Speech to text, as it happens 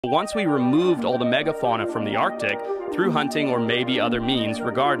Once we removed all the megafauna from the Arctic, through hunting or maybe other means,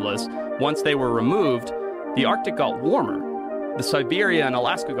 regardless, once they were removed, the Arctic got warmer. The Siberia and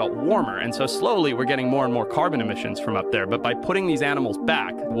Alaska got warmer, and so slowly we're getting more and more carbon emissions from up there. But by putting these animals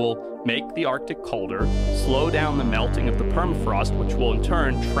back, we'll make the Arctic colder, slow down the melting of the permafrost, which will in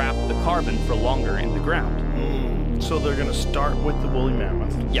turn trap the carbon for longer in the ground. So they're going to start with the woolly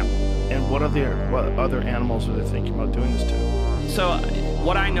mammoth. Yeah. And what other animals are they thinking about doing this to? So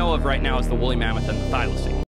what I know of right now is the woolly mammoth and the thylacine.